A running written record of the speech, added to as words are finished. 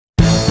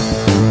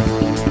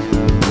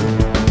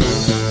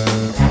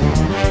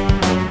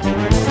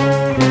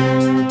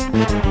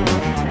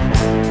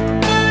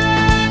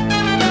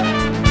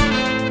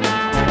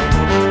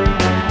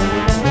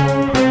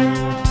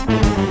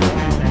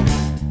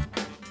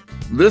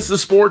This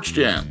is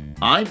SportsJam.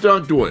 I'm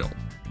Doug Doyle.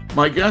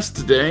 My guest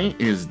today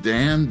is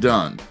Dan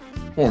Dunne,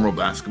 former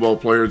basketball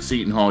player at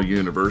Seton Hall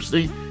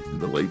University in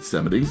the late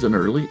 70s and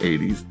early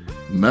 80s,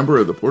 member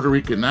of the Puerto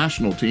Rican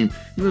national team.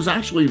 He was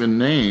actually even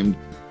named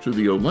to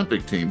the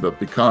Olympic team, but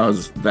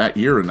because that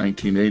year in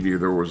 1980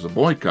 there was a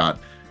boycott,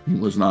 he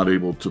was not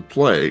able to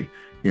play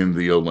in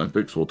the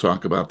Olympics. We'll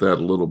talk about that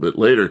a little bit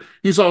later.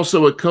 He's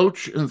also a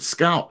coach and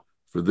scout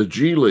for the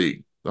G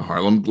League, the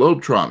Harlem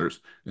Globetrotters,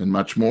 and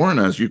much more. And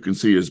as you can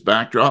see his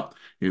backdrop,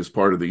 he is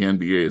part of the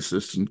NBA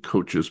Assistant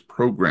Coaches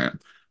Program.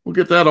 We'll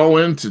get that all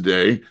in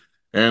today.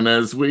 And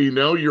as we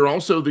know, you're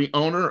also the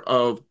owner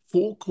of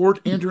Full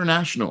Court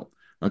International,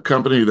 a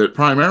company that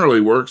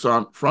primarily works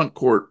on front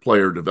court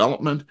player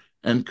development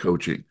and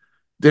coaching.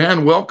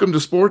 Dan, welcome to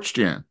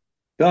SportsJam.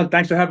 Doug,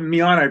 thanks for having me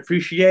on. I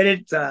appreciate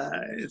it.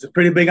 It's a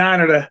pretty big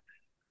honor to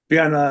be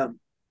on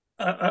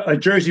a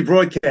Jersey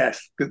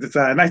broadcast, because it's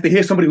nice to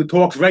hear somebody who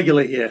talks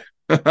regularly here.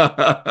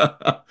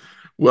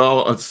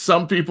 Well,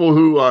 some people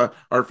who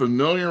are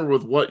familiar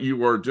with what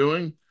you are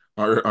doing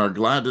are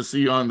glad to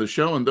see you on the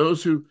show, and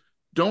those who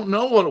don't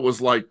know what it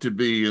was like to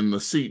be in the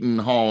Seton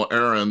Hall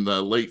era in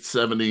the late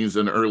 70s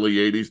and early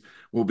 80s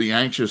will be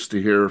anxious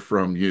to hear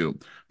from you.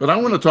 But I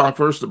want to talk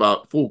first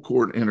about Full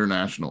Court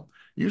International.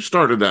 You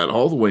started that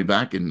all the way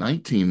back in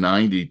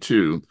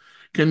 1992.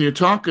 Can you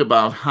talk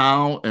about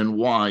how and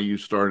why you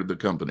started the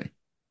company?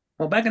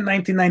 Well, back in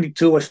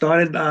 1992, I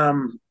started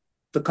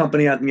the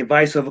company on the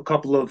advice of a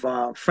couple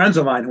of friends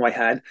of mine who I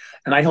had,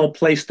 and I helped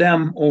place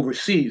them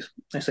overseas.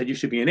 I said, you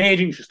should be an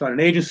agent, you should start an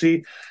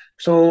agency.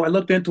 So I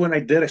looked into it and I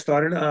did. I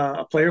started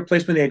a player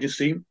placement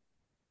agency,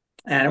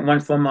 and it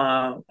went from,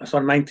 I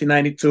started in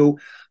 1992,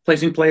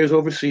 placing players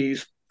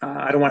overseas.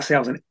 I don't want to say I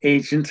was an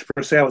agent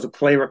per se, I was a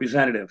player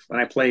representative.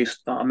 And I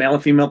placed male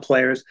and female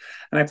players,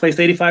 and I placed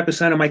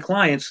 85% of my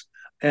clients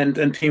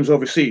and teams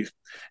overseas.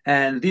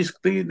 And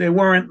they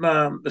weren't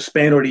the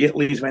Spain or the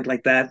Italy's or anything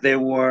like that. They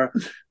were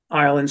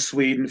Ireland,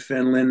 Sweden,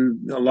 Finland,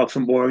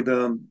 Luxembourg,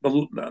 the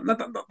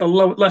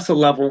lesser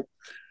level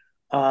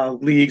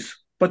leagues.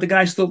 But the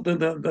guys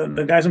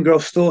the guys and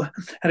girls still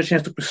had a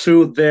chance to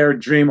pursue their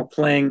dream of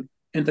playing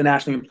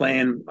internationally and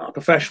playing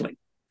professionally.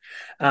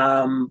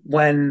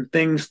 When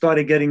things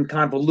started getting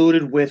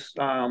convoluted with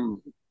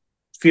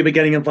FIBA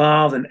getting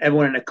involved and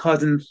everyone and their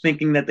cousin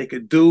thinking that they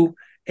could do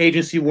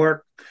agency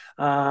work,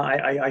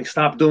 I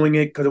stopped doing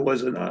it because it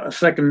was a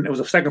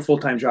second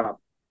full-time job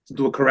to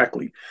do it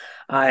correctly.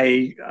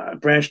 I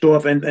branched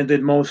off and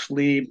did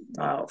mostly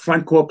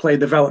front court play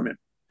development,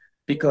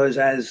 because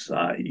as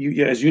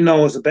you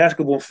know, as a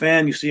basketball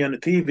fan, you see on the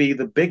TV,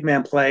 the big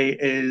man play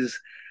is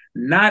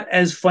not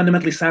as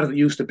fundamentally sound as it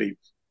used to be,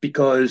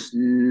 because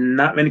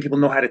not many people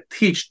know how to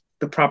teach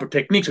the proper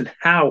techniques and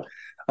how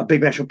a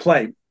big man should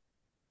play.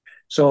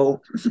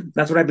 So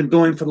that's what I've been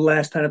doing for the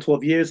last 10 or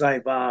 12 years. I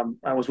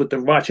was with the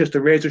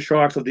Rochester Razor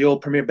Sharks of the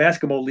old Premier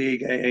Basketball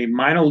League, a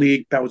minor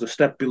league that was a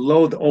step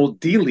below the old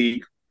D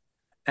League.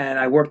 And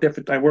I worked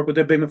with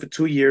their big men for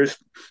 2 years,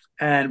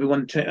 and we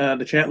won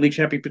the league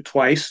championship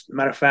twice.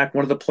 Matter of fact,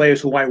 one of the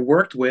players who I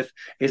worked with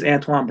is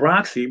Antoine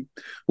Broxy,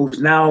 who's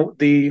now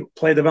the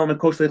player development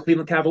coach for the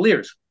Cleveland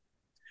Cavaliers.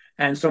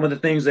 And some of the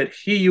things that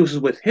he uses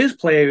with his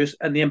players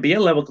at the NBA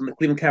level from the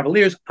Cleveland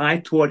Cavaliers, I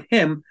taught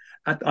him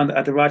at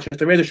the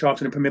Rochester Razor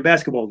Sharks in the Premier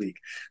Basketball League.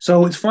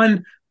 So it's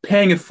fun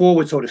paying it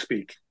forward, so to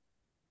speak.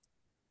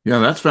 Yeah,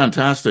 that's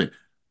fantastic.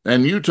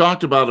 And you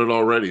talked about it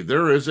already.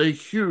 There is a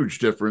huge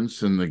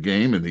difference in the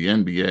game in the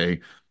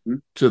NBA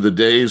to the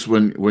days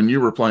when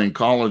you were playing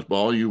college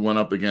ball. You went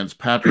up against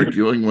Patrick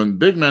Ewing when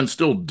big men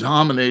still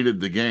dominated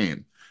the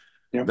game.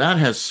 Yep. That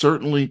has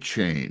certainly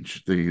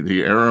changed.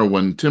 The era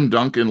when Tim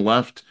Duncan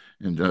left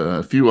and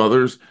a few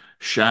others,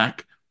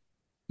 Shaq,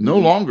 no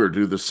longer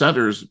do the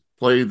centers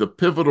play the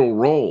pivotal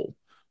role,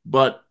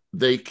 but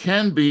they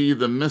can be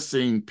the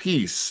missing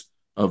piece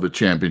of a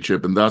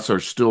championship, and thus are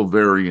still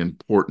very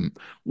important.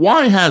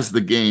 Why has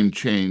the game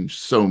changed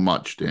so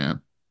much,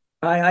 Dan?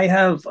 I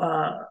have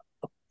a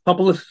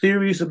couple of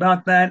theories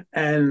about that,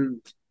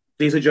 and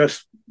these are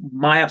just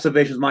my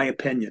observations, my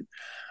opinion.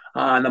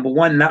 Number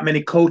one, not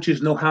many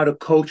coaches know how to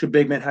coach a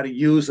big man, how to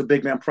use a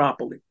big man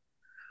properly.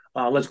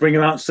 Let's bring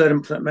him out, have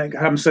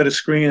him set a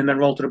screen, and then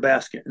roll to the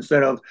basket,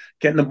 instead of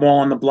getting the ball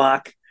on the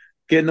block,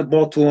 getting the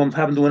ball to him,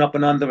 having to do an up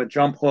and under, a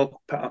jump hook,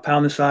 a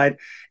pound inside.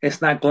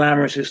 It's not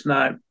glamorous. It's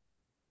not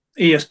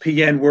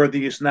ESPN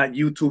worthy. It's not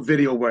YouTube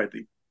video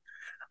worthy.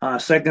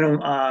 Second,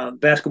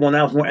 basketball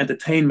now is more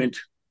entertainment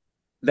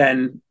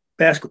than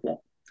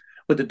basketball,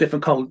 with the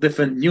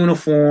different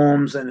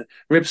uniforms and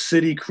Rip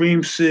City,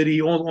 Cream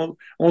City, all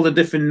the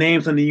different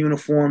names on the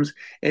uniforms,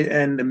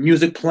 and the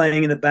music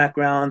playing in the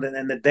background,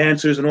 and the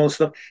dancers and all the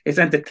stuff. It's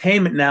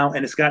entertainment now,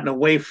 and it's gotten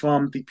away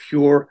from the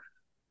pure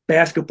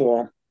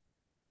basketball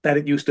that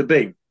it used to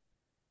be.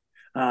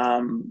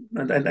 And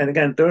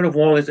again, third of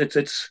all,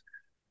 it's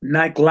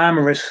not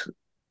glamorous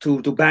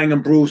to bang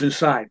and bruise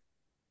inside,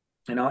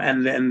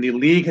 and the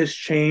league has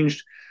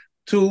changed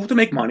to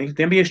make money.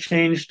 The NBA has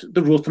changed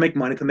the rules to make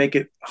money, to make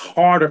it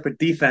harder for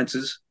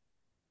defenses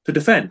to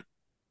defend.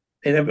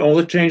 And all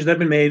the changes that have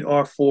been made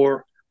are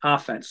for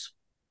offense.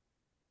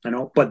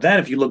 But then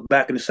if you look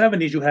back in the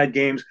 70s, you had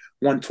games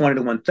 120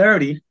 to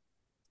 130,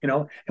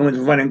 and when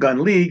the run and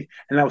gun league,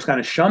 and that was kind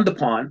of shunned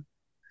upon.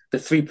 The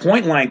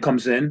 3-point line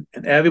comes in,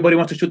 and everybody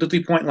wants to shoot the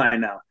 3-point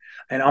line now.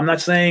 And I'm not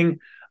saying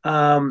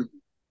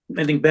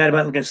anything bad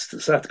about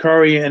against Seth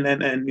Curry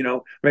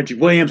and Reggie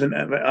Williams and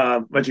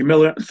Reggie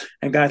Miller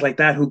and guys like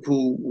that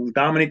who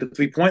dominate the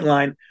 3-point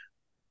line,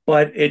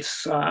 but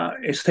it's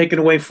taken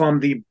away from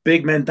the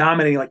big men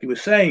dominating, like you were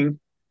saying,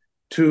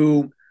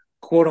 to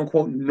quote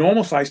unquote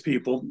normal sized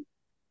people,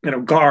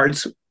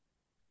 guards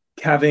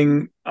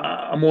having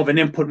more of an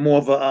input, more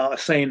of a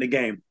say in the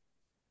game.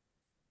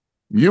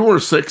 You were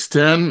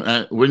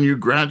 6'10" when you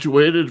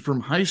graduated from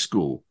high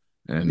school,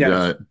 and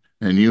Yes.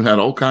 And you had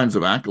all kinds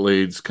of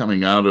accolades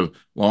coming out of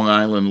Long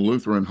Island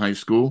Lutheran High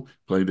School.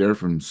 Played there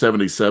from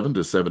 77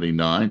 to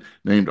 79.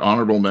 Named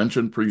honorable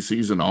mention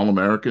preseason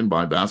All-American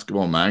by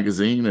Basketball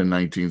Magazine in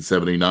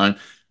 1979.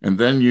 And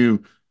then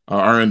you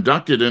are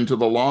inducted into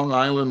the Long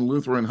Island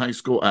Lutheran High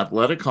School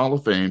Athletic Hall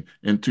of Fame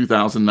in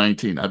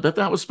 2019. I bet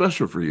that was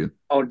special for you.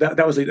 Oh,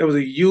 that was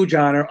a huge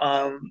honor.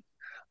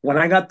 When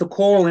I got the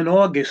call in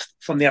August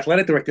from the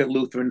athletic director at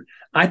Lutheran,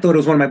 I thought it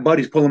was one of my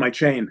buddies pulling my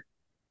chain.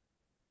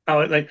 I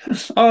was like,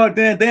 "Oh,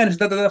 Dan,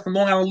 it's from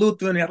Long Island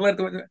Lutheran, the athletic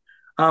director.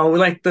 We'd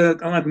like to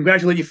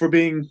congratulate you for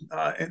being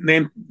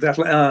named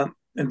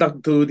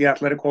inducted to the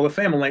Athletic Hall of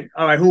Fame." I'm like,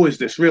 "All right, who is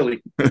this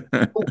really?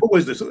 Who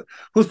is this?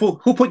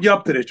 Who put you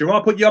up to this?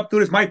 Gerard put you up to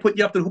this? Mike put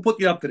you up to this? Who put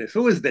you up to this?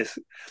 Who is this?"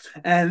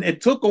 And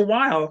it took a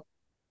while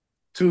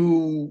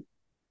for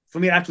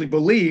me to actually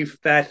believe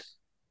that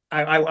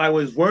I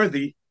was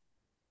worthy,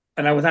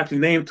 and I was actually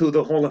named to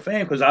the Hall of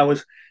Fame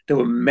because there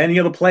were many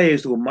other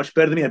players who were much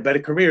better than me, had better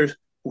careers,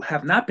 who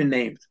have not been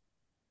named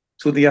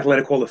to the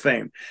Athletic Hall of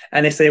Fame.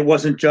 And they say it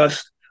wasn't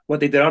just what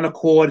they did on the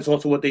court, it's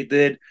also what they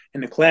did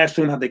in the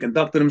classroom, how they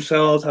conducted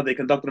themselves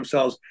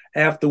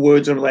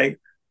afterwards. And like,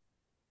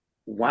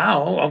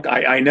 wow,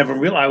 I never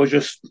realized I was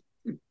just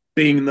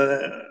being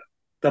the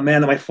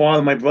man that my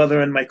father, my brother,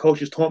 and my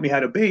coaches taught me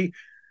how to be.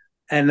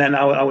 And then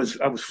I was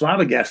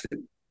flabbergasted.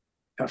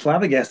 I was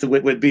flabbergasted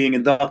with being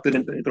inducted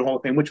into the Hall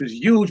of Fame, which was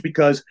huge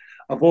because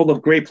of all the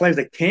great players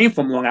that came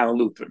from Long Island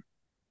Lutheran.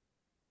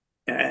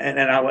 And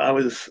I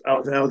was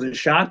in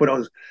shock, but I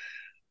was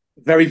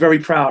very, very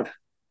proud,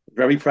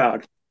 very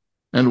proud.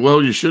 And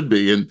well, you should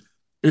be. And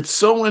it's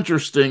so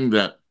interesting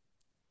that,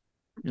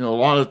 a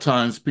lot of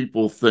times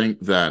people think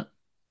that,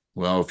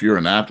 well, if you're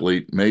an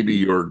athlete, maybe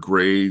your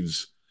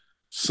grades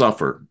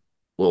suffer.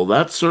 Well,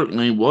 that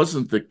certainly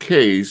wasn't the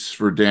case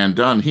for Dan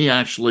Dunne. He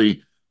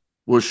actually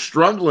was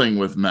struggling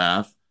with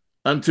math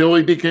until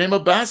he became a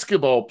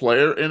basketball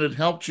player, and it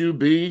helped you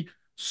be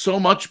so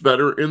much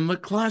better in the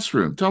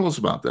classroom. Tell us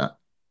about that.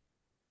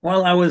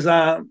 Well, I was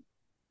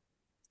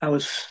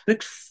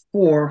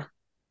 6'4"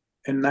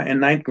 in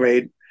ninth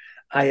grade.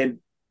 I had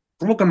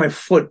broken my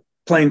foot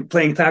playing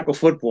tackle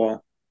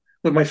football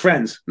with my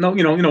friends. No,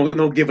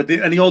 no give it.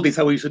 In the old days,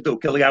 how we used to do,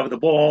 kill the guy with the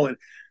ball, and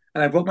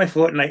I broke my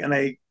foot, and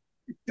I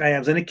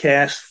was in a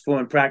cast for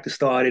when practice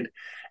started,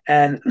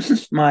 and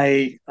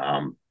my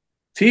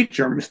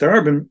teacher, Mr.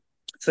 Urban,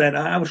 said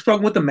I was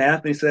struggling with the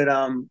math, and he said,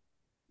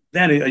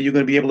 "Dan, are you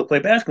going to be able to play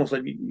basketball?"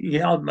 So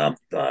yeah,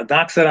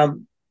 Doc said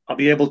I'll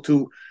be able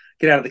to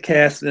get out of the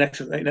cast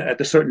at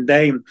the certain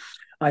day. And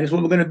I just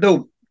what we're going to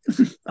do.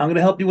 I'm going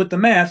to help you with the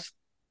math,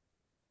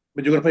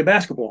 but you're going to play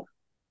basketball.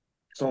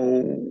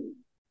 So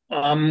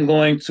I'm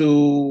going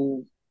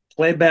to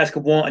play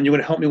basketball, and you're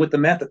going to help me with the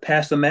math, to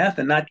pass the math,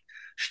 and not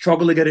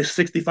struggle to get a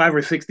 65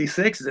 or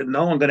 66. I said,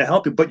 no, I'm going to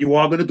help you, but you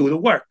are going to do the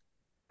work.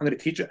 I'm going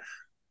to teach you.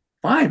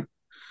 Fine.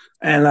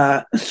 And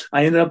I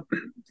ended up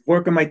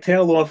working my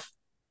tail off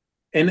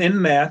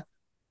in math,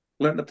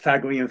 learned the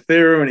Pythagorean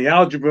theorem and the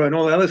algebra and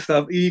all that other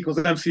stuff, E equals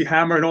MC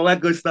hammer and all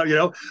that good stuff,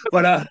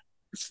 But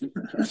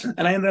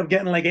and I ended up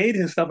getting like 80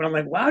 and stuff, and I'm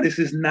like, wow, this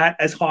is not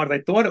as hard as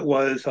I thought it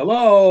was.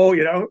 Hello,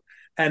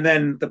 And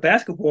then the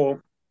basketball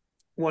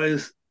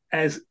was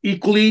as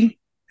equally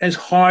as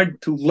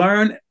hard to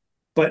learn,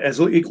 but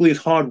as equally as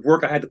hard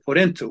work I had to put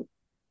into.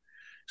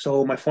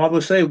 So my father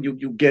would say,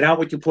 you get out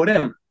what you put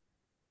in.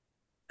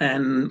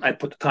 And I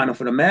put the time in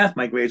for the math.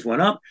 My grades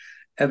went up.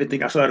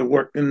 Everything I started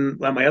working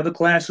on my other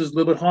classes a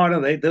little bit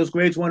harder. Those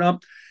grades went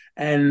up.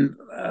 And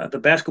the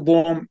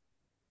basketball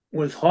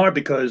was hard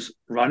because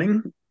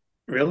running,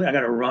 really, I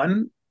got to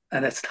run,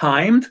 and it's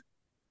timed.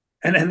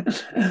 And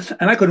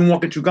I couldn't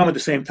walk and chew gum at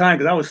the same time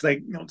because I was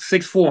like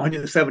 6'4",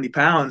 170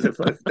 pounds, if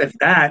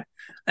that.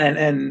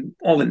 And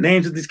all the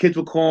names that these kids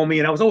would call me.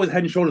 And I was always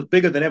head and shoulders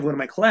bigger than everyone in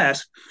my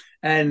class.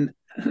 And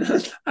I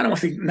don't want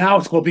to think now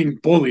it's called being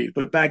bullied,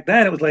 but back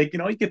then it was like,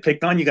 you get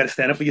picked on, you got to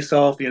stand up for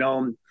yourself,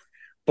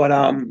 But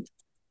I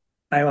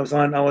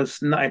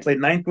played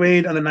ninth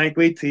grade on the ninth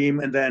grade team,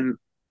 and then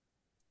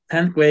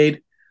 10th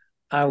grade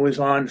I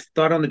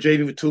started on the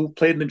JV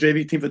played in the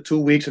JV team for 2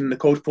 weeks, and the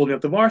coach pulled me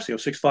up to varsity. I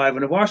was 6'5"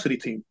 on the varsity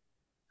team.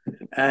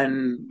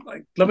 And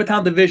like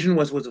Levittown Division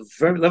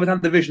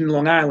Levittown Division in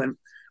Long Island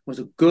was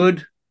a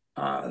good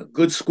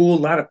school, a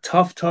lot of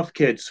tough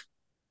kids.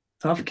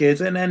 tough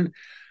kids. And then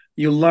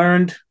you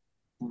learned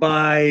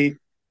by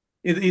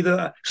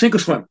either sink or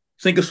swim.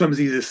 Sink or swim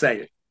is easy to say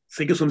it.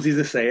 Sink or swim is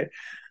easy to say it.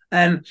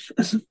 And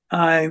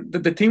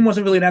the team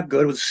wasn't really that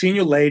good. It was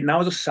senior late, and I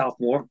was a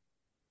sophomore.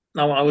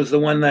 Now I was the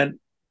one that,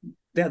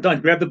 yeah,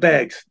 done, grab the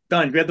bags,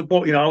 done, grab the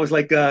ball. I was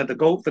like the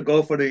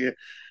go for the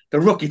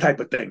rookie type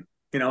of thing.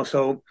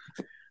 So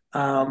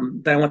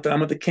then I went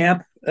to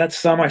camp that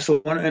summer. I saw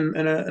one in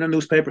a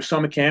newspaper,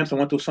 summer camps. I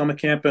went to a summer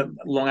camp at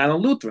Long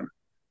Island Lutheran.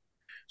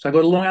 So I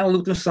go to Long Island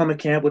Lutheran summer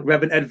camp with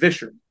Reverend Ed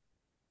Vischer,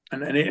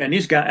 and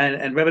he's got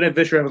and Reverend Ed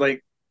Vischer was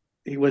like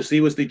he was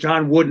the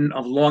John Wooden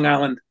of Long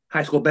Island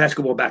high school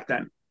basketball back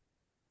then,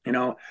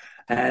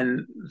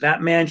 and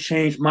that man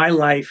changed my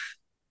life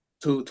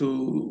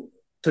to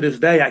this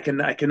day. I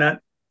cannot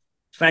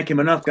thank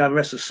him enough. God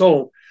rest his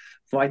soul.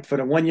 For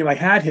the 1 year I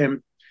had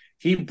him,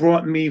 he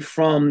brought me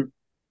from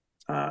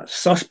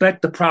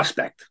suspect to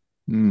prospect.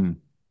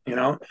 And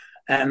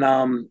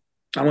I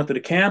went to the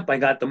camp. I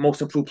got the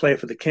most improved player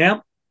for the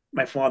camp.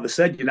 My father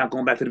said, "You're not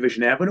going back to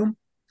Division Avenue."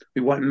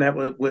 We went and met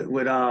with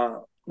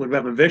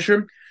Reverend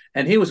Vischer,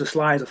 and he was as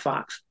sly as a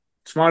fox,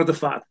 smart as a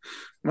fox.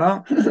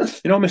 Well,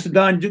 Mr.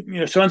 Dunne,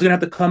 your son's gonna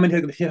have to come in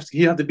here.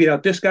 He have to beat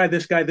out this guy,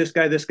 this guy, this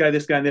guy, this guy,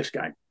 this guy, and this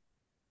guy.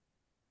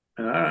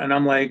 And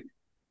I'm like,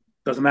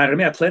 doesn't matter to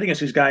me. I played against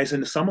these guys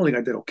in the summer league.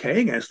 I did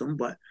okay against them,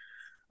 but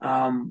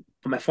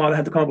my father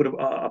had to come up with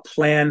a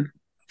plan,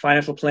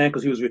 financial plan,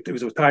 because he was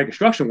a retired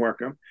construction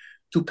worker,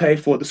 to pay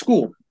for the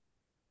school.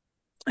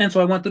 And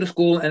so I went to the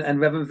school, and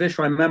Reverend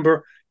Vischer, I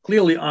remember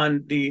clearly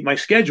on my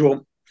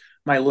schedule,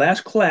 my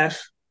last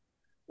class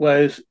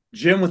was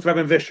gym with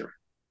Reverend Vischer.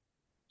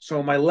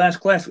 So my last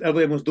class,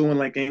 everyone was doing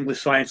like English,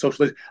 science,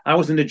 social. I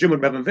was in the gym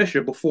with Reverend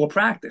Vischer before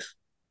practice,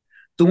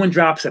 doing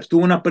drop steps,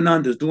 doing up and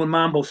unders, doing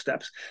mambo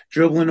steps,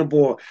 dribbling the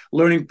ball,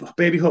 learning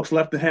baby hooks,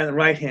 left hand and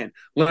right hand,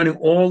 learning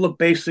all the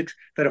basics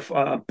that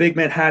a big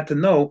man had to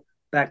know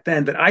back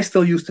then that I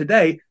still use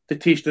today to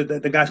teach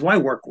the guys who I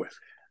work with.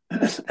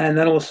 And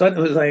then all of a sudden,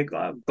 it was like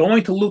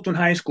going to Lutheran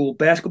High School,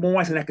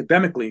 basketball-wise and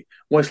academically,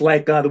 was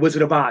like the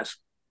Wizard of Oz.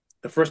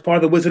 The first part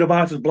of the Wizard of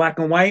Oz is black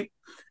and white,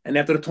 and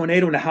after the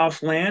tornado and the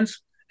house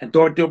lands, and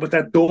door with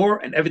that door,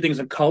 and everything's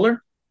in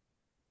color,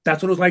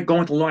 that's what it was like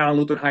going to Long Island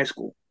Lutheran High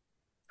School.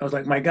 I was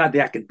like, my God,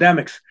 the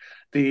academics,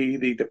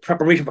 the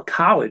preparation for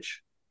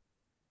college.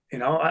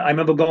 I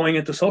remember going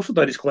into social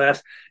studies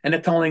class, and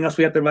they're telling us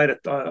we have to write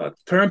a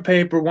term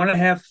paper, one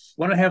and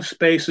a half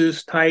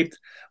spaces typed,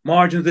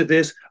 margins of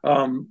this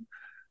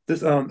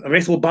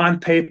erasable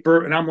bond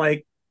paper, and I'm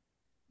like,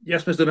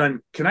 yes, Mr.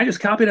 Dunne, can I just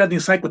copy it out of the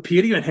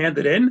encyclopedia and hand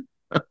it in?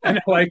 And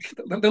they're like,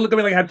 they look at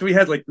me like I had three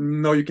heads, like,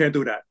 no, you can't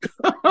do that.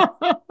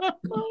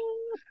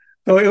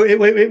 So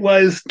it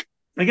was,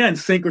 again,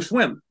 sink or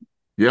swim.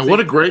 Yeah, what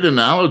a great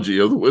analogy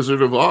of the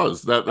Wizard of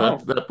Oz.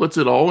 That puts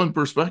it all in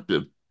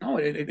perspective. No,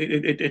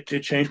 it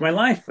changed my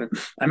life. I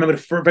remember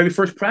the very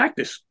first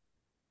practice.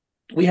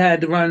 We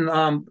had to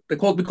run, we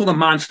call them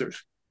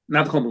monsters.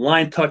 Now they call them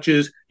line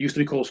touches. Used to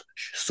be called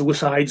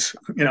suicides,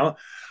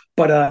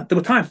 But there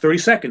were time, 30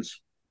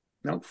 seconds.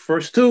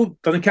 First two,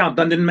 doesn't count.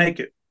 Dunne didn't make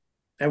it.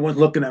 Everyone's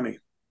looking at me.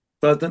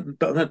 Dunne didn't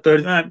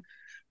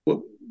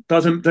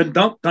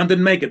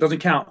make it. Doesn't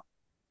count.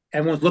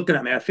 Everyone's looking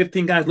at me. I had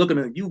 15 guys looking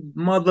at me. You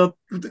mother.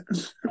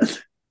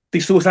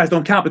 These suicides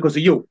don't count because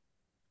of you.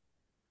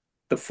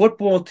 The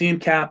football team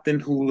captain,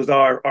 who was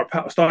our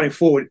starting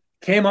forward,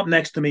 came up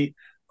next to me,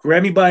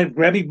 grabbed me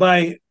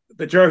by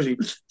the jersey,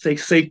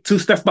 say 2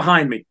 steps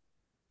behind me.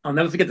 I'll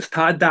never forget this.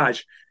 Todd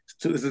Dodge,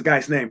 this is the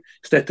guy's name.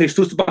 Said, 2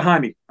 steps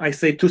behind me. I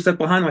say 2 steps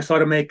behind him. I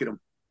started making them.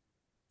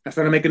 I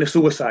started making the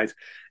suicides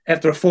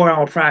after a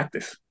 4-hour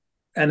practice.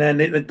 And then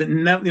I'm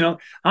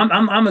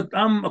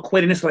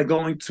equating this like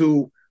going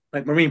to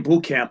like Marine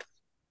boot camp.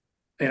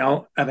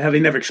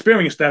 Having never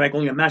experienced that, I can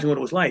only imagine what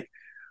it was like.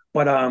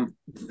 But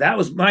that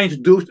was my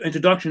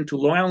introduction to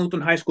Long Island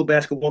Lutheran High School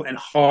basketball and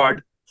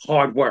hard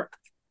work.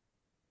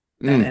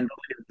 And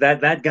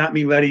that got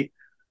me ready.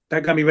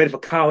 That got me ready for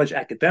college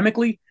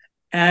academically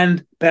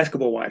and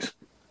basketball wise.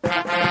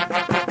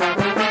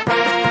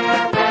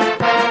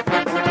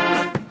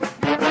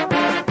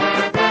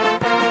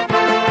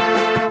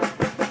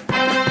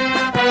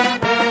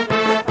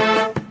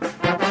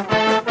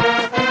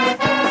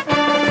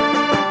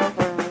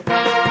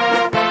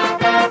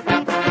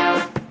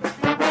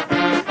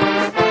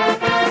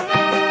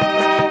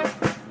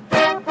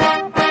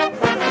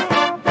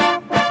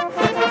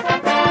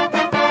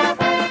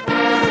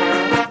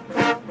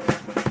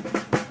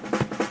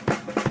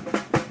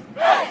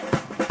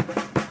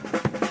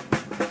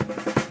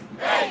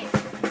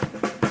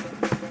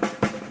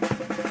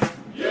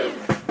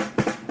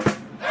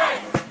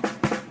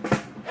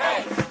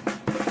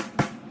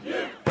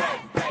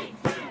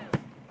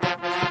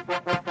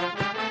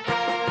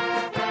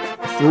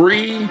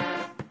 3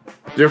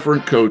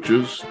 different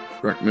coaches,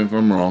 correct me if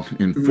I'm wrong,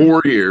 in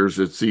 4 years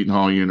at Seton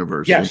Hall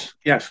University.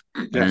 Yes.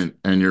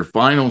 And your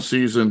final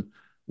season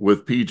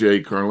with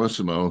PJ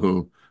Carlesimo,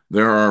 who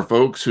there are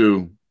folks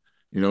who,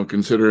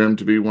 consider him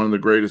to be one of the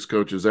greatest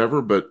coaches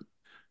ever, but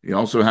he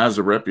also has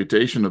a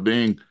reputation of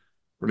being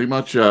pretty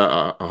much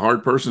a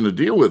hard person to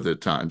deal with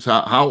at times.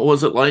 How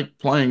was it like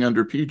playing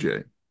under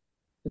PJ?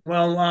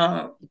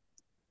 Well,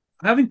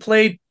 having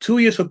played 2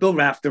 years for Bill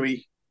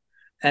Raftery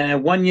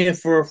and 1 year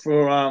for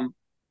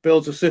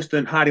Bill's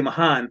assistant Hadi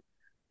Mahan,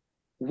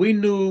 we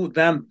knew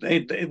them.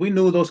 We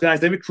knew those guys.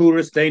 They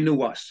recruiters. They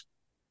knew us.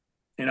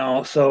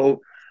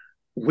 So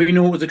we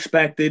knew what was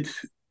expected.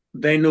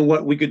 They knew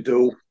what we could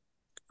do.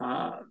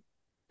 Uh,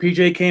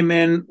 PJ came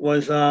in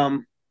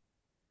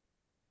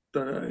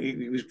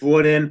he was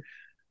brought in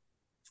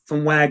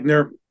from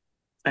Wagner,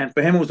 and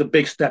for him it was a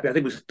big step. I think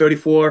it was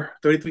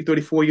 33,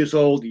 34 years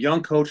old,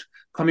 young coach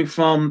coming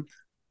from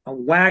a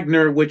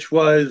Wagner, which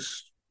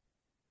was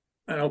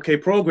an okay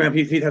program.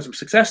 He'd had some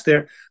success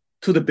there,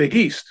 to the Big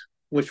East,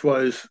 which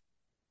was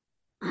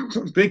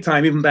big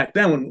time even back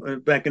then.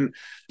 When back in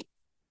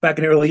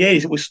the early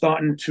 '80s, it was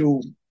starting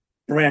to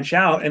branch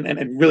out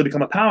and really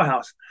become a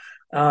powerhouse.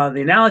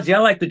 The analogy I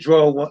like to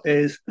draw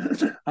is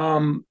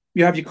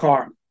you have your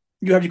car.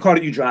 You have your car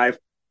that you drive.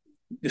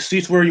 The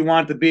seats where you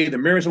want it to be. The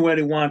mirrors are where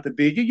they want it to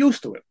be. You're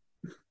used to it.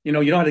 You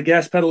know how the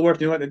gas pedal works.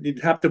 You know what you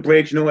have to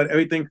brakes. You know what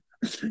everything.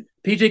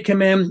 PJ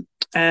came in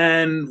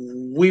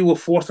and we were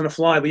forced on the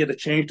fly. We had to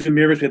change the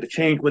mirrors. We had to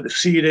change where the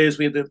seat is.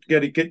 We had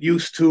to get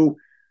used to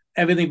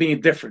everything being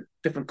different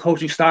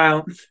coaching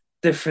style,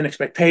 different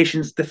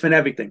expectations, different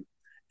everything.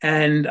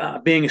 And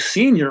being a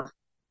senior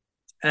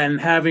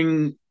and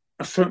having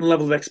a certain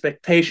level of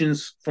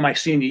expectations for my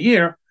senior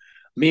year,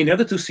 me and the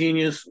other two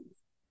seniors,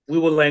 we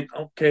were like,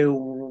 okay,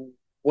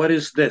 what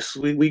is this?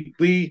 We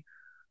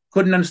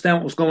couldn't understand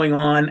what was going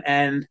on,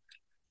 and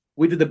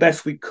we did the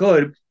best we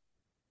could.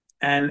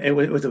 And it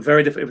was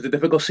a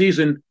difficult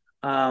season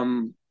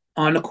on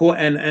the court,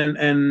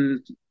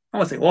 and I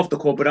won't say off the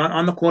court, but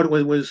on the court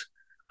it was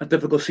a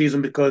difficult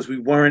season because we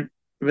weren't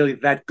really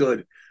that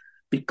good,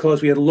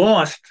 because we had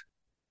lost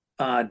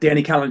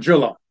Danny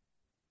Calangillo,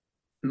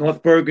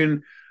 North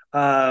Bergen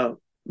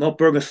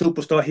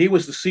superstar. He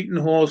was the Seton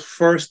Hall's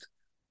first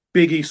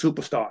Big East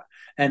superstar.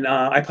 And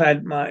I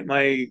played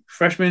my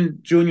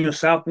freshman,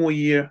 sophomore,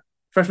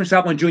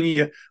 and junior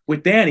year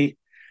with Danny.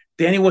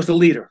 Danny was the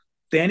leader.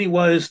 Danny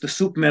was the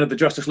Superman of the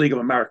Justice League of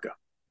America.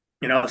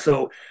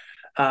 So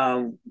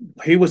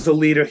he was the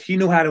leader. He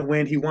knew how to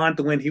win. He wanted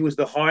to win. He was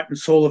the heart and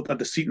soul of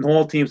the Seton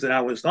Hall teams that I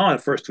was on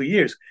the first 2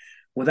 years.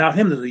 Without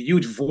him, there's a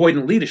huge void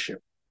in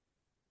leadership.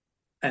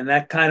 And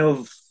that kind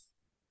of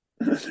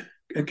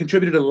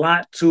contributed a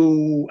lot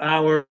to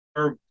our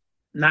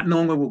not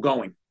knowing where we're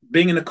going.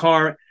 Being in the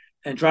car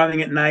and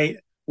driving at night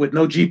with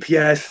no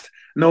GPS,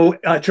 no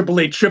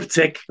AAA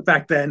triptych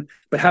back then,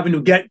 but having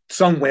to get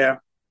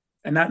somewhere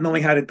and not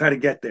knowing how to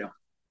get there.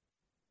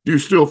 Do you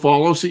still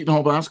follow Seton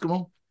Hall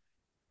basketball?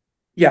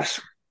 Yes.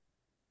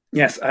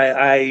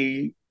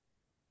 I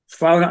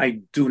follow.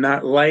 I do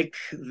not like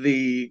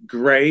the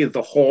gray,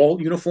 the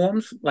Hall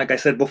uniforms. Like I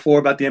said before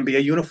about the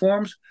NBA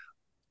uniforms,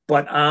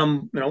 but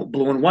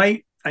blue and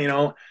white.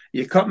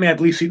 You cut me, I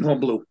believe Seton Hall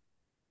blue.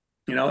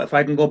 If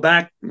I can go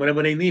back,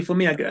 whatever they need from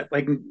me, if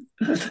I can.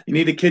 You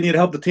need a kidney to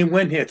help the team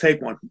win. Here,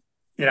 take one.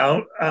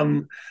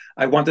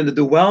 I want them to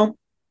do well.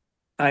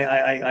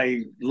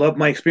 I love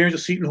my experience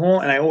at Seton Hall,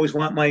 and I always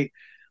want my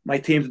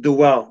team to do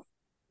well.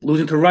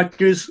 Losing to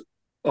Rutgers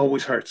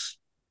always hurts.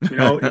 We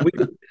can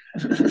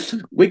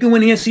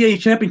win the NCAA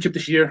championship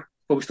this year,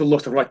 but we still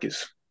lost to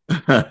Rutgers.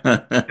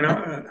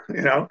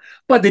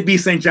 But they beat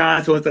St.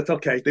 John's, so that's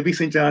okay. They beat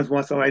St. John's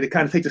once, all right. It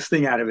kind of takes the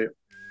sting out of it.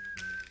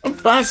 I'm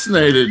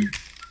fascinated.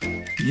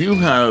 You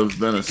have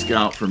been a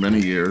scout for many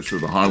years for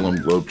the Harlem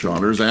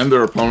Globetrotters and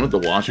their opponent, the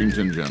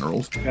Washington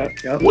Generals.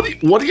 Yep.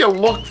 What do you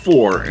look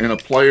for in a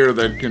player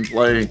that can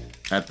play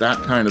at that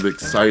kind of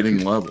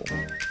exciting level?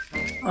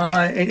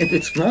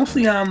 It's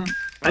mostly I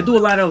do a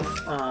lot of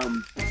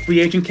free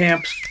agent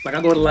camps. Like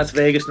I'll go to Las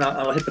Vegas and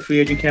I'll hit the free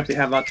agent camp they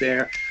have out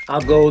there.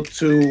 I'll go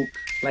to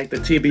like the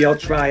TBL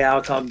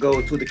tryouts. I'll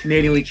go to the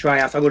Canadian League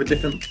tryouts. I'll go to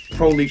different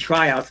pro league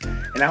tryouts,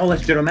 and I will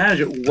ask the general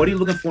manager, "What are you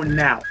looking for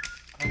now?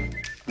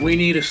 We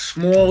need a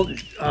small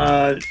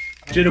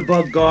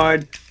jitterbug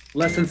guard,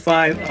 less than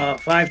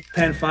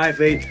 5'10",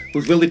 5'8",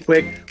 who's really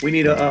quick. We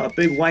need a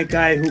big white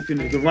guy who can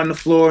run the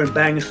floor and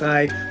bang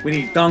inside. We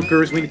need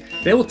dunkers.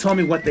 They will tell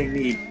me what they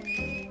need,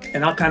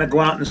 and I'll kind of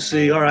go out and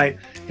see. All right,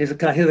 here's a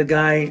guy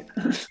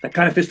that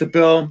kind of fits the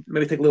bill.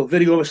 Maybe take a little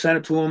video or send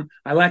it to him.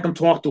 I like him,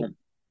 talk to him.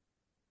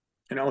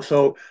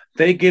 So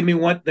they give me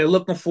what they're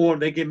looking for.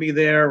 They give me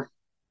their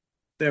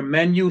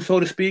menu, so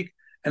to speak,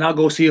 and I'll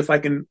go see if I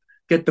can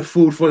get the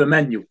food for the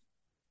menu.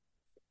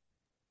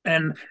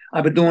 And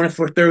I've been doing it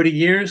for 30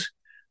 years,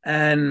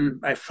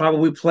 and I've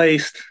probably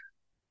placed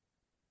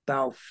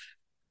about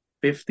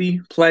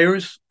 50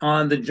 players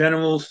on the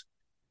Generals,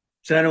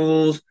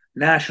 Nationals,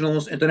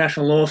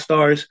 International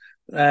All-Stars,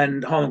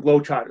 and Harlem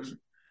Globetrotters.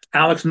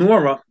 Alex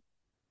Nora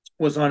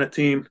was on a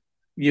team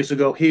years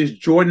ago. He's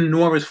Jordan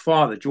Nora's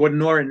father. Jordan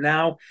Nora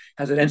now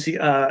has an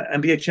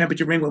NBA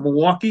championship ring with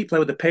Milwaukee, played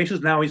with the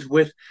Pacers. Now he's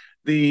with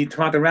the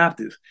Toronto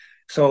Raptors.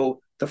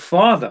 So the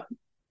father,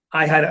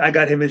 I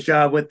got him his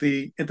job with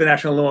the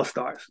International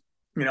All-Stars.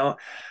 You know,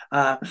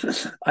 uh,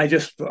 I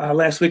just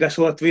last week I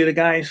saw three of the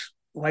guys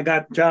who I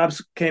got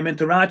jobs came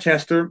into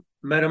Rochester,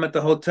 met them at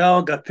the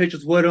hotel, got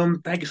pictures with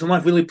them. Thank you so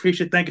much. Really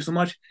appreciate it. Thank you so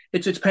much.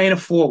 It's paying it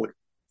forward.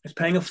 It's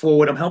paying it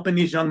forward. I'm helping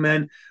these young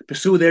men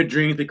pursue their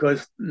dreams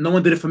because no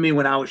one did it for me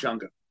when I was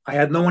younger. I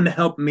had no one to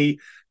help me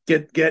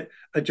get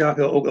a job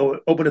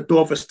or open a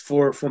door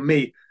for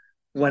me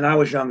when I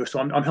was younger. So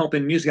I'm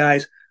helping these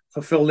guys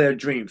fulfill their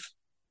dreams.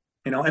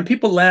 And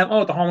people laugh,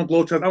 oh, the Harlem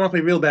Globetrotters, I want to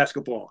play real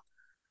basketball.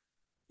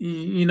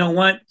 You know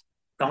what?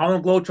 The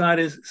Harlem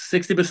Globetrotters,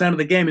 60% of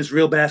the game is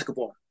real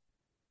basketball.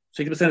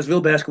 60% is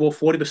real basketball.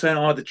 40%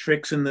 are the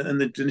tricks and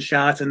the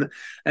shots and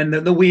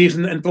the weaves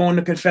and throwing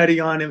the confetti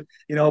on him.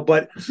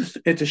 But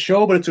it's a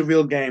show, but it's a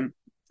real game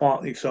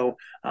partly. So,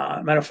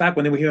 matter of fact,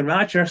 when they were here in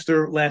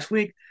Rochester last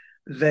week,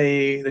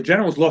 the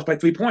Generals lost by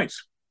 3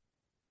 points.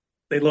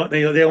 They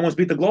almost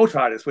beat the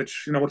Globetrotters,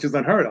 which is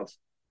unheard of.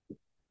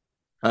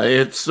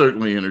 It's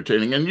certainly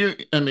entertaining,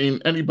 and I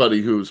mean,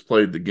 anybody who's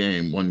played the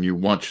game, when you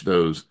watch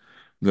those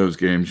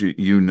games,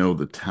 you know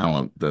the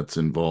talent that's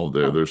involved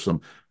there. Oh, There's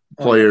some oh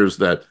yeah. players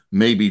that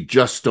maybe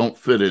just don't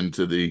fit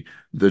into the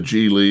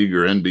G League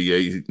or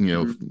NBA,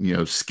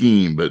 Mm-hmm.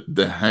 scheme, but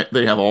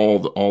they have all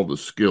the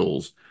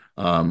skills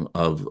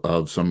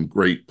of some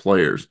great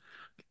players.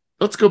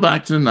 Let's go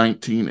back to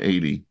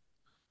 1980.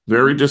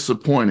 Very Mm-hmm.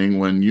 disappointing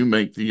when you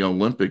make the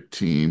Olympic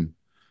team,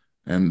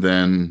 and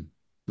then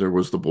there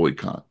was the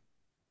boycott.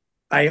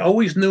 I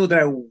always knew that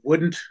I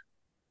wouldn't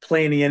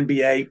play in the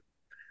NBA.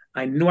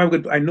 I knew I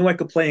would. I knew I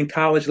could play in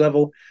college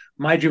level.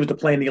 My dream was to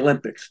play in the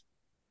Olympics,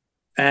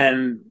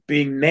 and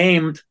being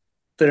named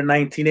to the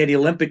 1980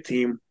 Olympic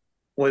team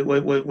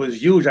was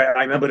huge. I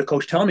remember the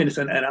coach telling me this,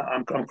 and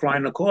I'm crying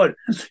in the court.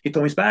 He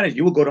told me in Spanish,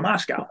 "You will go to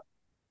Moscow,"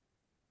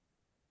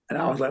 and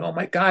I was like, "Oh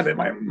my God,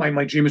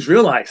 my dream is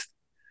realized."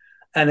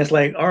 And it's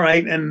like, all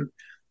right, and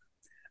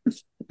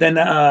then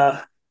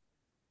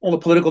all the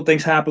political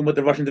things happened with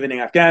the Russians invading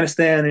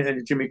Afghanistan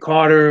and Jimmy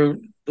Carter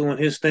doing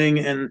his thing,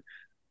 and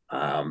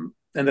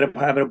ended up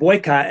having a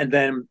boycott, and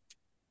then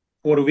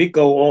Puerto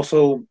Rico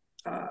also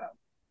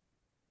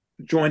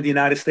joined the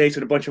United States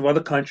and a bunch of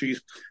other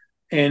countries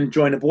and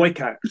joined the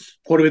boycott.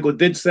 Puerto Rico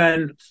did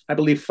send, I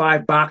believe,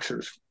 5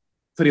 boxers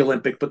to the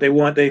Olympics, but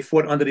they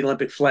fought under the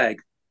Olympic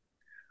flag.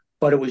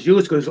 But it was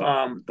used because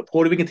the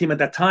Puerto Rican team at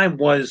that time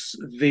was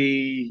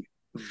the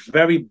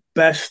very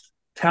best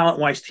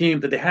talent-wise team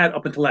that they had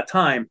up until that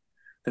time.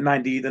 The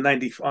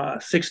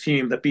 96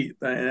 team that beat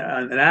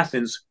in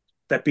Athens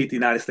that beat the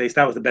United States.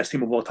 That was the best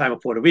team of all time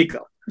of Puerto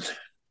Rico.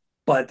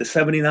 But the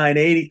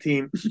 79-80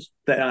 team,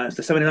 the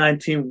 79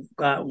 team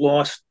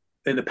lost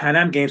in the Pan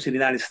Am Games to the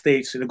United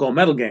States in the gold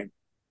medal game.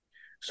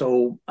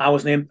 So I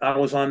was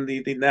on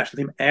the national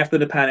team after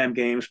the Pan Am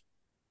Games,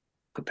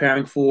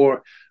 preparing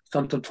for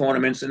some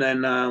tournaments, and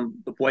then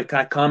the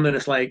boycott come, and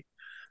it's like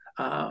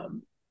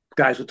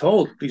guys were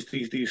told these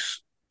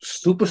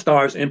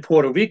superstars in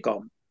Puerto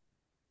Rico,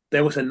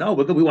 they were saying, no,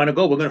 we want to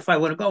go, we're going to fight,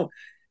 we're going to go.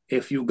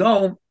 If you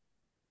go,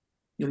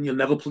 you'll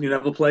never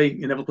play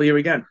here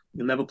again.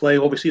 You'll never play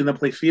overseas. You'll never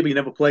play FIBA. You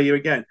never play here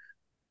again.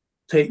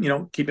 Keep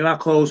your mouth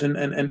closed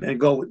and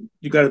go.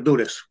 You got to do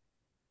this.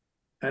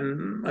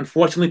 And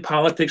unfortunately,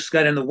 politics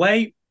got in the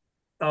way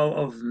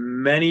of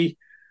many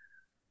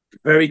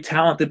very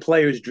talented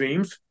players'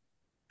 dreams,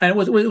 and it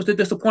was a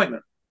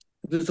disappointment.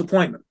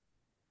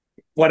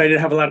 But I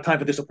didn't have a lot of time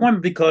for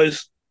disappointment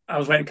because I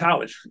was right in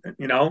college.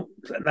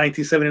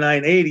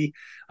 1979, 80.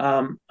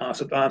 I'm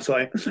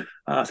sorry,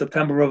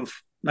 September of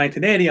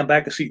 1980. I'm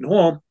back at Seton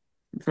Hall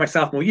for my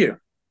sophomore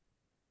year.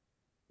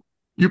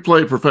 You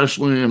played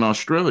professionally in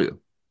Australia.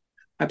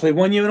 I played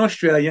 1 year in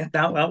Australia.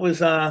 That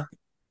was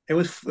it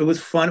was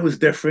fun. It was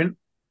different.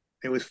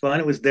 It was fun.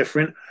 It was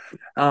different.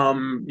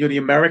 You're the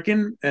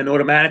American, and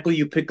automatically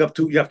you pick up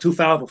two. You have 2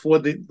 fouls before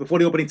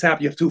the opening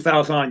tap. You have 2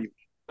 fouls on you.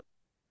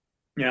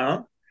 You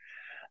know,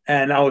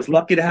 and I was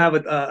lucky to have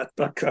a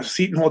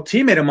Seton Hall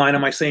teammate of mine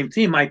on my same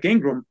team, Mike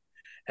Ingram.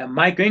 And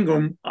Mike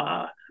Ingram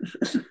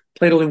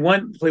played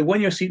 1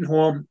 year at Seton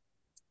Hall,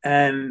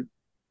 and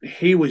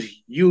he was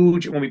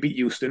huge when we beat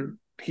Houston.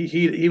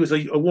 He was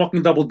a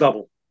walking double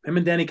double. Him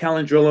and Danny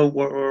Calandrillo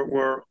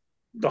were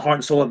the heart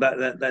and soul of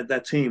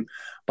that team.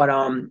 But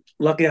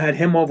lucky I had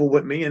him over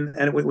with me, and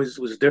it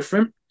was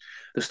different.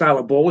 The style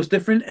of ball was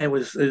different. And it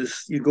was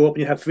you go up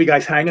and you have 3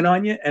 guys hanging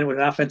on you, and it was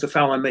an offensive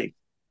foul on me.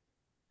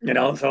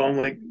 So I'm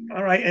like,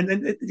 all right,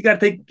 and you got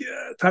to take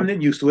time to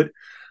get used to it.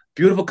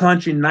 Beautiful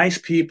country, nice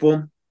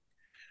people.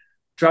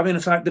 Driving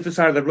on a different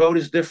side of the road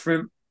is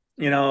different.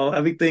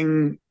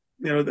 Everything.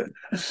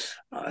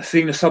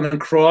 Seeing the Southern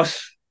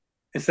Cross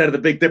instead of the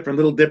Big Dipper and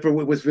Little Dipper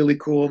was really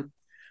cool.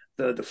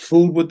 The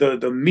food with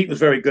the meat was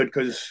very good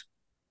because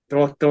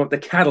they're the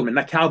cattlemen,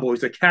 not cowboys,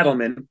 they're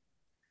cattlemen.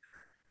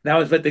 Now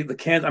it's like the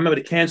cans. I remember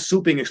the canned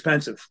soup being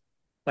expensive,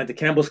 like the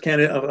Campbell's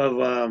can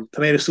of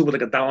tomato soup was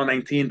like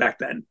 $1.19 back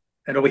then,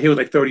 and over here was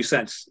like 30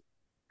 cents.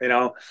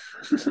 So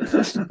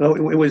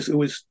it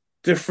was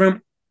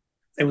different.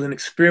 It was an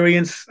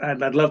experience. I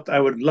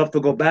would love to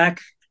go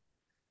back,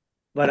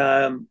 but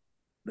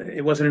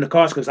it wasn't in the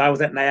cost because I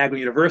was at Niagara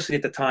University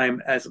at the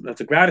time as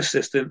a grad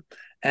assistant,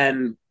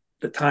 and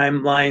the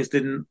timelines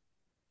didn't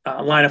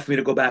line up for me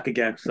to go back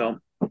again. So,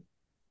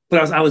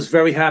 but I was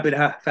very happy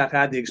to have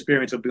had the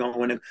experience of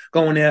going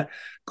there,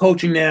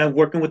 coaching there,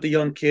 working with the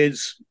young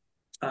kids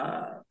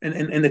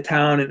in the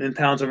town and in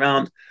towns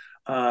around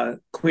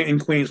in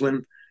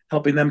Queensland,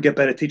 helping them get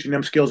better, teaching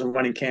them skills and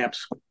running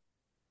camps.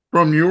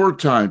 From your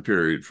time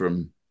period,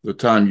 from the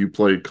time you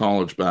played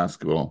college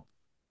basketball,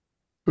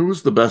 who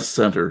was the best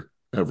center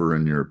ever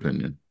in your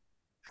opinion?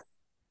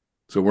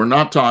 So we're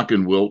not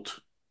talking Wilt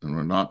and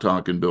we're not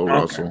talking Bill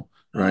Russell,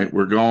 right?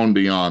 We're going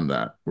beyond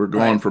that. We're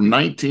going from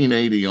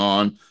 1980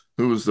 on.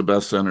 Who was the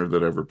best center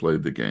that ever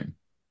played the game?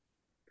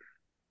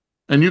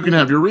 And you can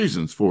have your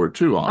reasons for it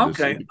too,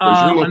 obviously,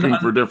 because you're looking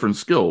for different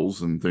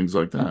skills and things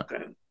like that.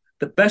 Okay.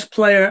 The best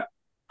center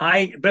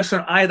I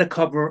had to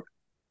cover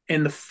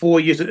in the 4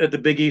 years at the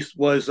Big East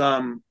was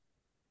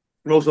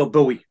Roosevelt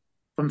Bowie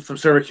from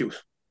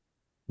Syracuse.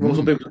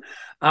 Roosevelt Bowie.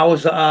 I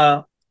was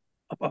a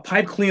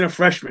pipe cleaner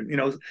freshman,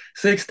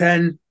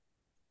 6'10",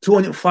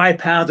 205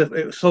 pounds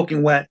of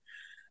soaking wet,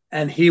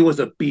 and he was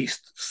a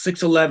beast.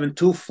 6'11",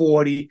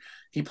 240.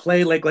 He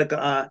played like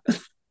it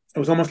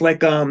was almost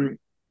like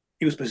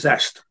he was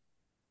possessed,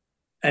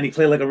 and he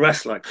played like a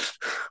wrestler,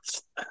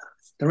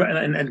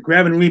 and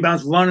grabbing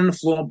rebounds, running the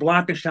floor,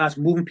 blocking shots,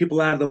 moving people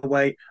out of the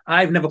way.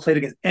 I've never played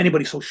against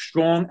anybody so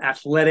strong,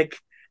 athletic,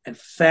 and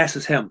fast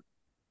as him.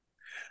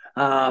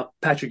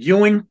 Patrick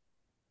Ewing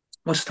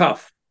was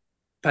tough.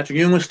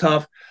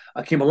 Akeem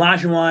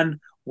Olajuwon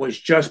was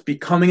just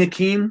becoming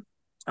Akeem.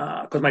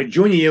 Because my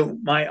junior year,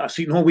 my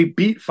Seton Hall, we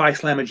beat Phi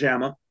Slamma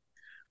Jamma.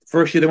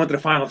 First year they went to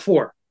the Final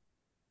Four,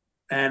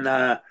 and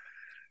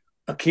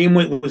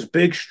Akeem was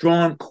big,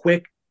 strong,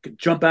 quick, could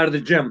jump out of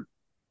the gym,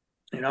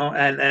 and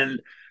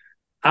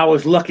I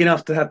was lucky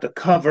enough to have to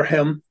cover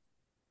him,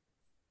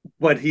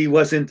 but he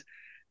wasn't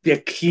the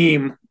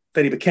Akeem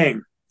that he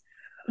became.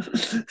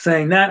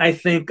 Saying that, I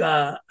think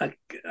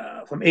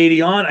from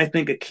 80 on, I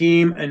think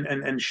Akeem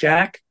and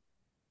Shaq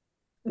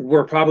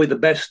were probably the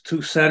best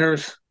two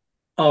centers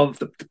of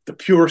the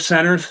pure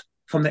centers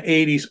from the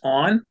 80s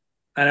on.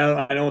 I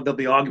know there'll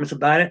be arguments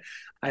about it.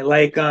 I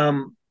like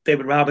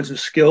David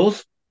Robinson's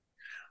skills,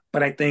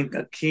 but I think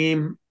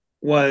Akeem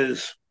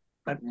was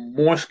like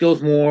more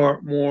skills, more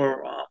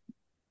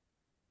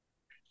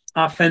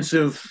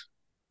offensive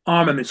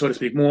armament, so to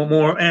speak,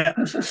 more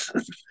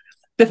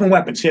different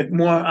weapons. He had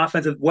more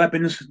offensive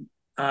weapons.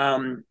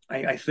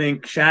 I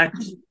think Shaq.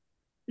 How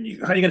are you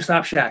going to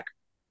stop Shaq?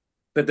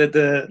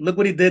 The look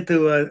what he did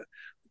to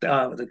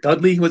the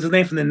Dudley was his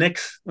name from the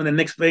Knicks when the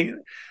Knicks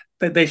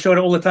they showed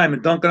it all the time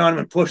and dunking on him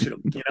and pushing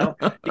him.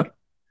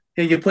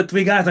 You put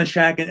three guys on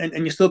Shaq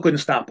and you still couldn't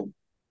stop him.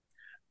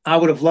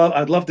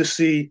 I'd love to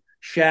see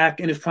Shaq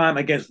in his prime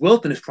against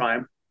Wilt in his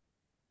prime.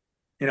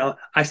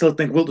 I still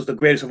think Wilt is the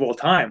greatest of all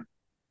time,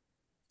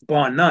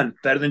 bar none.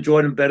 Better than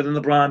Jordan, better than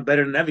LeBron,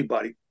 better than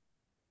everybody,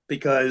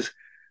 because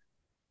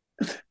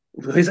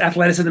his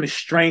athleticism, his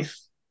strength,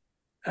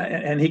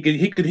 and he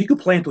could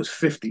play into his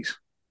 50s.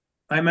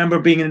 I remember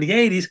being in the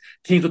 80s,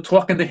 teams were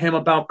talking to him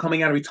about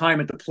coming out of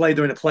retirement to play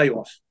during the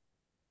playoffs.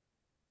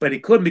 But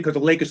he couldn't because the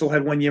Lakers still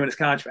had 1 year in his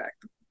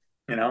contract,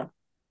 But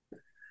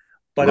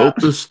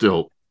rope is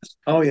still.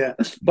 Oh yeah,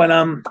 but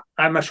I'm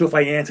not sure if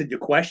I answered your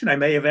question. I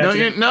may have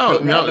answered. No,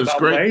 it's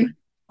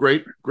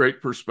great,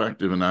 great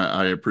perspective, and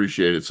I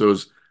appreciate it. So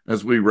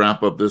as we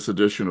wrap up this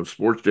edition of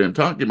Sports Jam,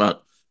 talking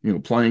about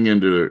playing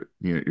into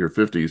your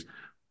 50s,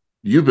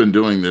 you've been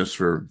doing this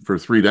for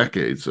 3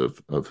 decades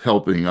of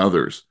helping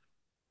others.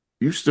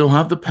 You still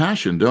have the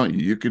passion, don't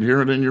you? You can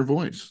hear it in your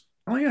voice.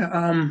 Oh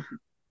yeah.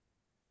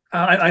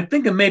 I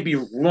think it may be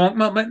wrong.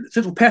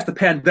 Since we're past the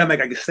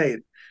pandemic, I can say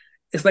it.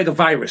 It's like a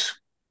virus.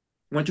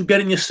 Once you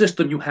get in your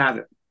system, you have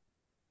it.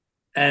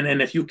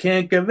 And if you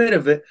can't get rid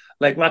of it,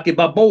 like Rocky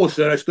Balboa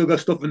said, I still got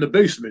stuff in the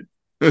basement.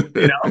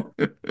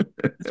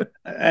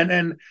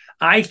 And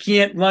I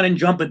can't run and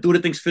jump and do the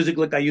things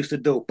physically like I used to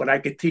do, but I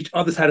could teach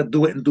others how to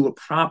do it and do it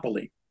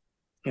properly.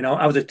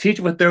 I was a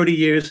teacher for 30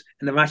 years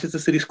in the Rochester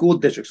City School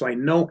District, so I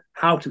know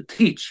how to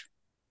teach.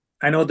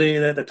 I know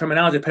the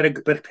terminology,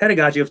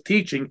 pedagogy of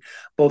teaching,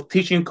 both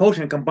teaching and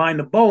coaching, and combine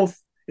the both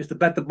is the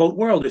best of both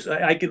worlds.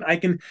 I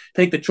can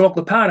take the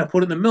chocolate powder,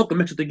 put it in the milk, and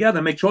mix it together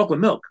and make chocolate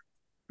milk.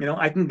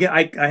 I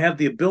have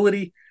the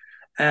ability.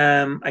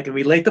 I can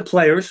relate to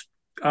players,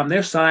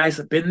 their size.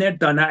 I've been there,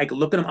 done that. I can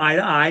look at them eye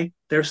to eye,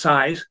 their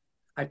size.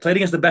 I played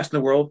against the best in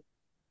the world.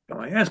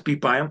 I was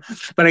beat by him,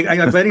 but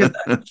I played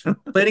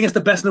against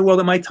the best in the world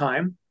at my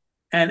time,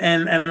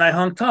 and I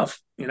hung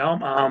tough.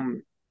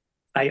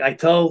 I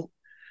tell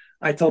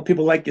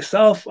people like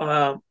yourself,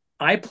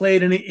 I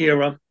played in the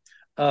era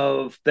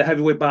of the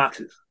heavyweight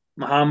boxers: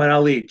 Muhammad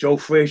Ali, Joe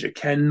Frazier,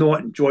 Ken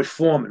Norton, George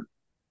Foreman.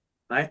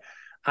 Right?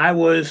 I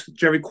was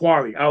Jerry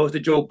Quarry. I was the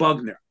Joe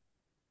Bugner.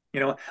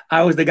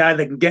 I was the guy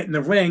that can get in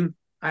the ring.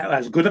 I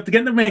was good enough to get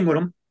in the ring with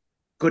him,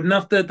 good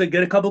enough to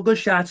get a couple good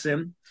shots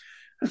in.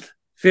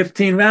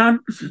 15 round,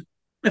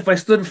 If I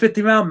stood in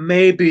 50 round,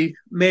 maybe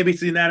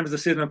it's a unanimous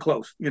decision or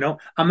close.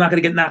 I'm not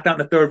going to get knocked out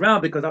in the third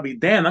round because I'll be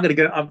damned. I'm going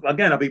to get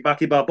again. I'll be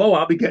Rocky Balboa.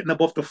 I'll be getting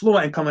up off the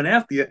floor and coming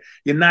after you.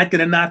 You're not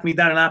going to knock me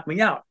down and knock me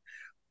out.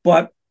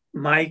 But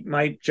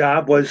my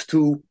job was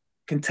to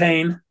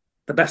contain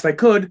the best I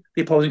could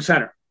the opposing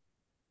center.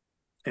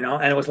 And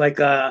it was like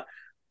the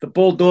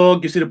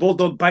bulldog. You see the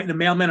bulldog biting the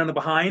mailman on the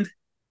behind.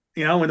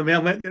 When the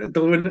mailman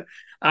delivering.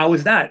 I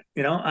was that.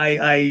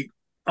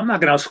 I'm not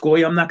going to outscore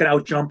you. I'm not going to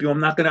outjump you. I'm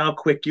not going to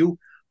outquick you.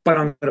 But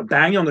I'm going to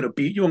bang you. I'm going to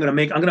beat you. I'm going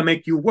to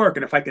make you work.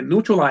 And if I can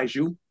neutralize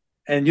you,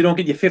 and you don't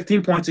get your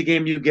 15 points a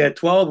game, you get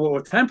 12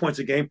 or 10 points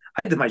a game.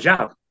 I did my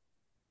job.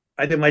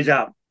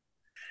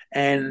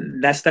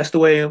 And that's the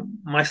way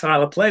my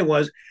style of play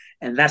was,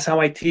 and that's how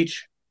I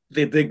teach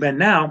the big men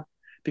now.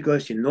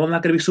 Because I'm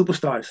not going to be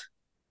superstars.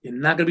 You're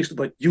not going to be,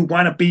 but you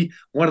want to be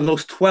one of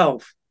those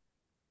 12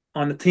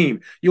 on the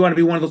team. You want to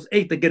be one of those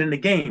 8 that get in the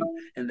game.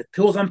 And the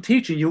tools I'm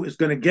teaching you is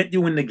going to get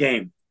you in the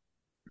game.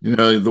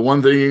 The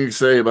one thing you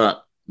say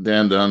about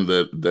Dan Dunne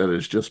that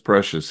is just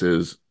precious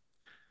is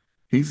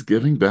he's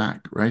giving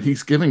back, right?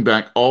 He's giving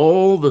back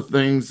all the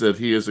things that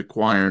he has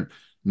acquired,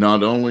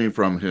 not only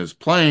from his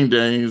playing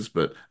days,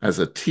 but as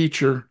a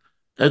teacher,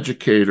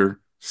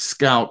 educator,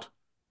 scout.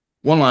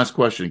 One last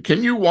question.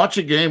 Can you watch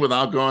a game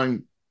without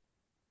going,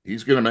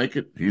 he's going to make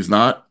it? He's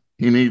not.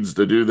 He needs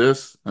to do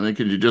this. I mean,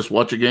 can you just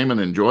watch a game and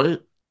enjoy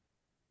it?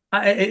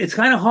 It's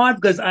kind of hard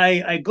because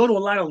I go to a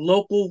lot of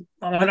local.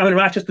 I'm in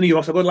Rochester, New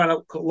York, so I go to a lot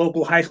of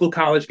local high school,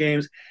 college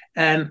games,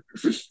 and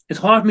it's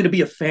hard for me to be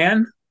a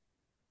fan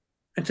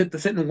and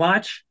sit and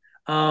watch.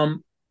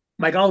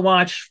 Like I'll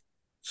watch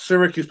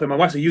Syracuse play. My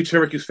wife's a huge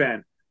Syracuse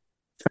fan,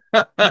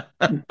 but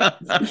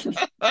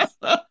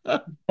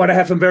I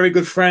have some very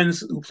good friends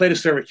who play the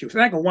Syracuse,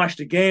 and I can watch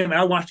the game and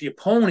I'll watch the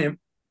opponent,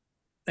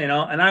 and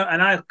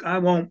I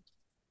won't.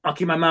 I'll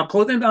keep my mouth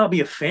closed, and I'll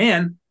be a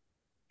fan,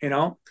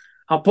 I'll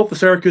pull for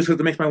Syracuse because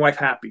it makes my wife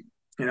happy,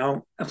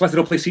 And plus, they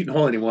don't play Seton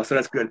Hall anymore, so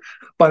that's good.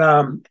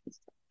 But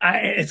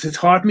it's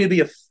hard for me to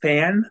be a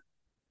fan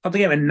of the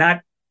game and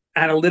not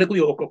analytically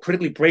or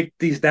critically break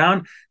these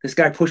down. This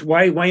guy pushed.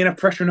 Why are you not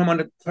pressuring him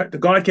on the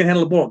guard? Can't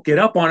handle the ball. Get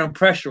up on him,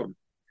 pressure him.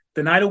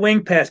 Deny the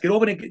wing pass. Get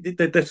over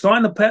the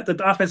starting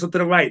the offense up to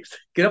the right.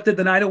 Get up to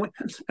deny the wing.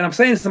 And I'm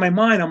saying this in my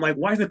mind. I'm like,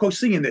 why isn't the coach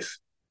seeing this?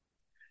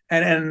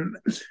 And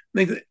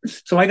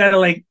so I got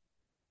to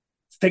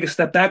take a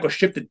step back or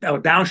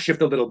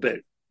downshift a little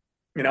bit,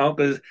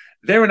 because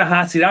they're in the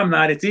hot seat. I'm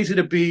not. It's easy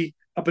to be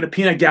up in the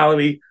peanut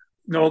gallery,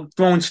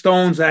 throwing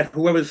stones at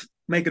whoever's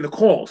making the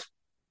calls.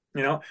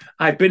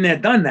 I've been there,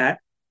 done that,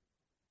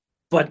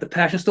 but the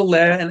passion's still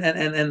there,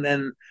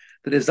 and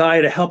the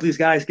desire to help these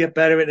guys get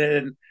better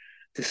and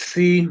to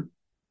see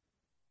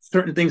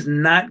certain things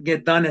not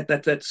get done.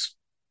 That's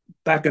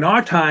back in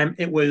our time.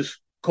 It was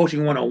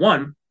coaching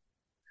 101.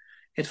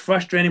 It's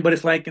frustrating, but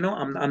it's like,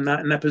 I'm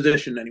not in that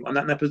position anymore. I'm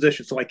not in that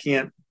position, so I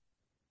can't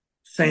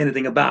say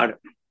anything about it.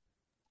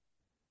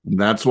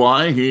 That's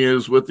why he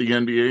is with the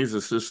NBA's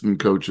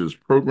assistant coaches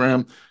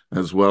program,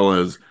 as well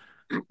as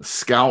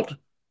scout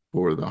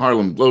for the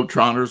Harlem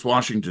Globetrotters,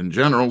 Washington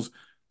Generals,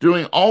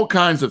 doing all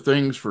kinds of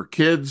things for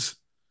kids.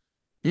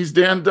 He's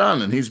Dan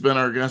Dunne, and he's been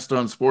our guest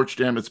on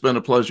SportsJam. It's been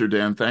a pleasure,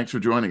 Dan. Thanks for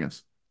joining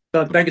us.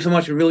 Doug, thank you so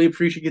much. I really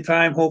appreciate your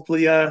time.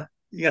 Hopefully, you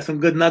got some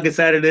good nuggets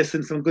out of this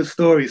and some good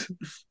stories.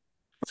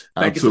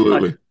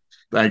 Absolutely. So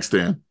thanks,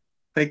 Dan.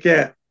 Take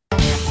care.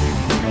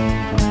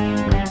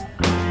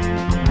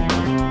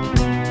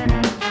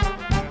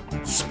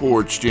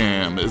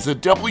 SportsJam is a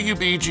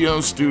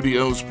WBGO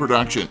Studios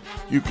production.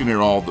 You can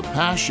hear all the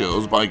past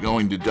shows by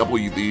going to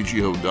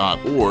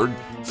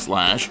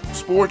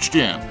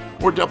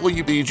wbgo.org/SportsJam or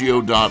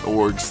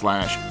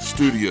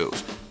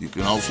wbgo.org/studios. You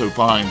can also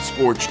find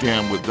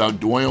SportsJam with Doug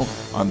Doyle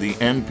on the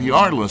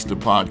NPR list of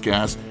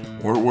podcasts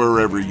or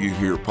wherever you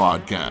hear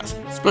podcasts.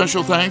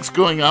 Special thanks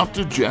going out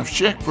to Jeff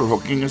Schick for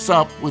hooking us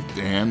up with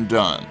Dan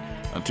Dunne.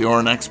 Until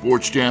our next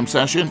SportsJam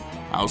session,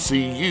 I'll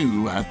see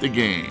you at the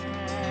game.